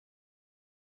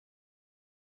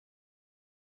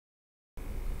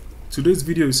Today's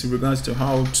video is in regards to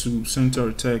how to center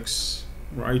a text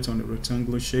right on a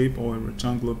rectangular shape or a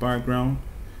rectangular background,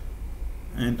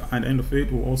 and at the end of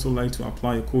it we'll also like to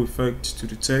apply a cool effect to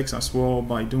the text as well.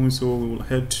 By doing so, we will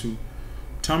head to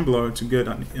Tumblr to get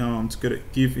a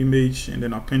GIF image and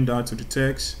then append that to the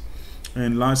text.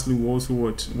 And lastly, we also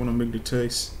want to make the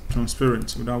text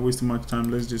transparent. Without wasting much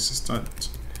time, let's just start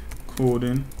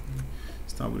coding.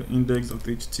 Start with the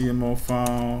index.html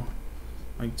file.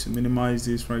 I like to minimize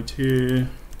this right here.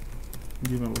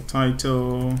 Give our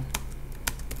title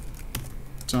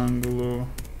rectangular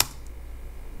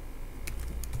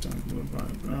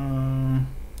background.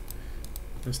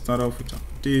 Let's start off with our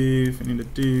div, and in the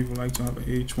div we like to have a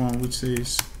h1 which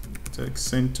says text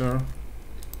center,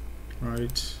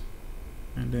 right?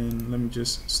 And then let me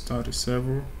just start a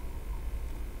server.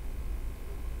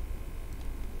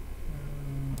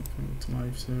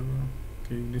 Live server.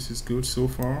 Okay, this is good so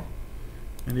far.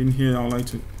 And in here I like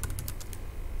to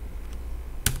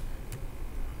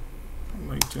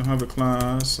have a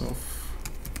class of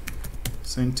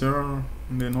center,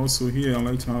 and then also here I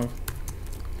like to have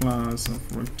class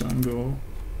of rectangle.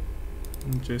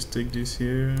 And just take this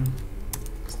here,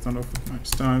 start off with my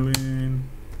styling.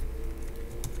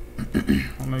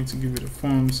 I like to give it a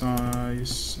font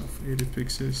size of 80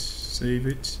 pixels, save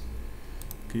it.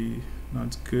 Okay,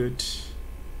 that's good.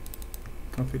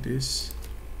 Copy this.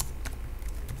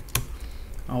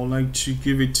 I would like to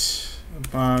give it a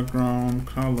background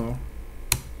color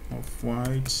of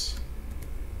white,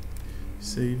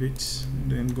 save it, and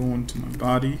then go on to my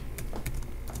body.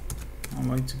 I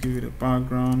like to give it a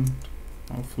background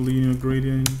of linear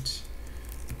gradient,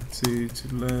 say to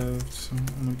the left. So I'm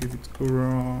gonna give it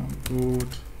color,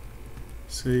 gold,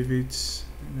 save it,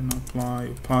 and then apply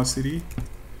opacity.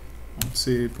 I'll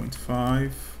say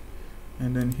 0.5,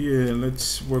 and then here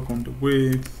let's work on the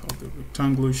width of the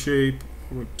rectangular shape,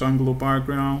 rectangular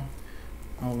background.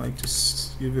 I would like to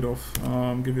give it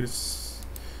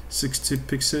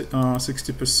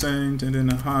 60%, and then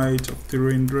a height of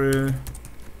 300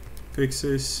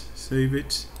 pixels. Save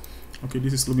it. Okay,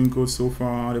 this is looking good so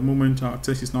far. At the moment our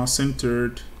text is now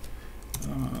centered.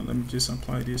 Let me just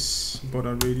apply this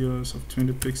border radius of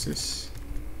 20 pixels.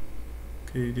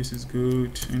 Okay, this is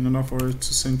good. In order for us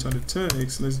to center the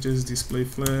text, let's just display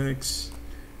flex,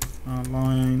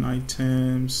 line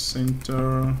items,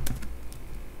 center,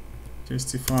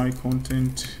 justify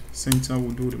content, center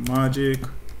will do the magic.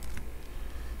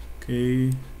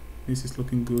 Okay, this is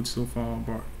looking good so far,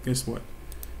 but guess what?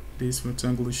 This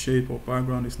rectangular shape or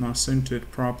background is not centered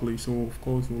properly, so of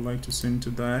course we would like to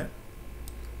center that.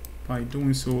 By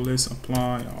doing so, let's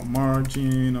apply our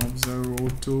margin of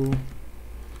 0.2.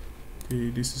 Okay,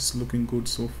 this is looking good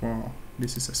so far.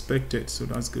 This is expected, so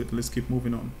that's good. Let's keep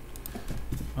moving on.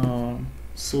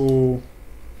 So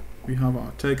we have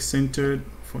our text centered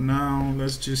for now.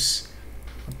 Let's just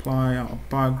apply our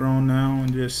background now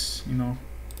and just,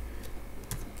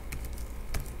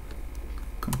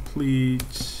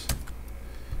 complete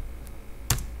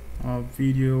our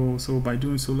video. So by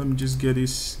doing so, let me just get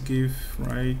this GIF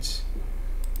right.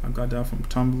 I got that from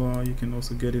Tumblr. You can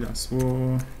also get it as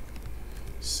well.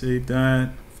 Save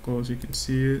that. Of course you can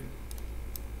see it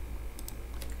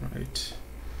right.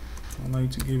 I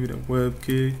like to give it a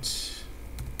WebKit.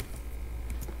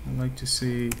 I like to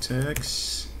say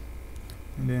text,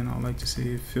 and then I like to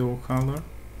say fill color.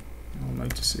 I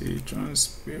like to say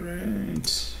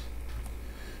transparent.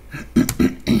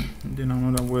 And then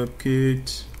another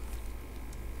WebKit,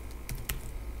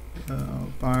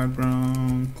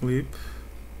 background clip.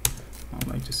 I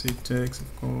like to say text,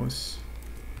 of course.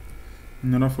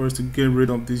 In order for us to get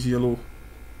rid of this yellow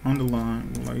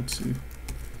underline, we like to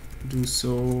do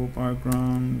so.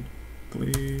 Background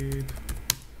clip,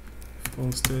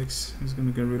 false text is going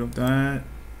to get rid of that.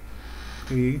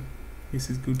 Okay,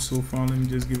 this is good so far. Let me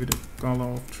just give it a color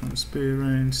of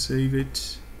transparent, save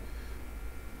it.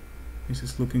 This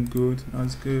is looking good.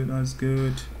 That's good. That's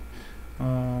good.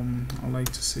 I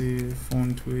like to say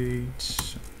font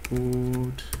weight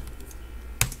bold,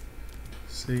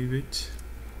 save it.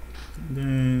 And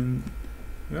then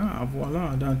yeah,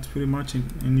 voila, that's pretty much it.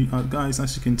 And guys,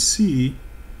 as you can see,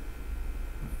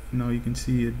 you can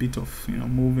see a bit of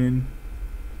moving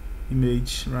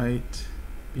image right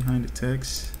behind the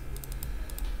text.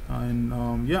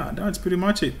 And yeah, that's pretty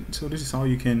much it. So this is how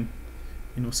you can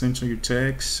center your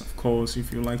text. Of course,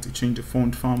 if you like to change the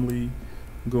font family,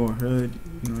 go ahead.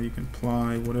 You can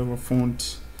apply whatever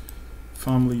font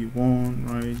family you want,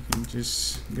 right? You can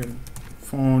just get a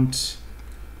font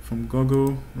from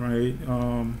Google, right?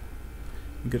 You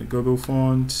get a Google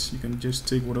font. You can just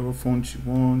take whatever font you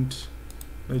want.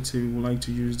 Let's say we would like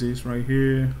to use this right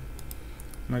here.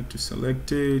 like to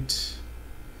select it.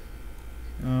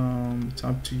 It's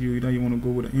up to you. Either you want to go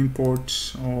with the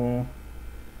import or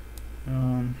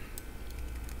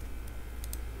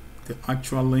the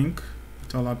actual link.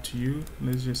 It's all up to you.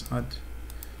 Let's just add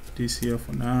this here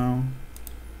for now.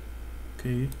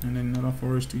 Okay, and then in order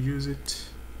for us to use it,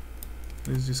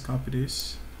 let's just copy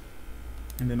this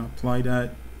and then apply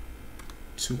that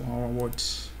to our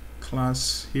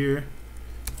class here.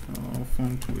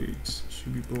 Font weight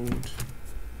should be bold.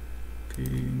 Okay,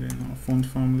 and then our font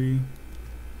family,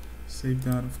 save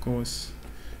that, of course.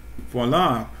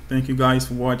 Voila, thank you guys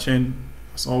for watching.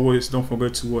 As always, don't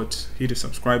forget to hit the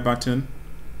subscribe button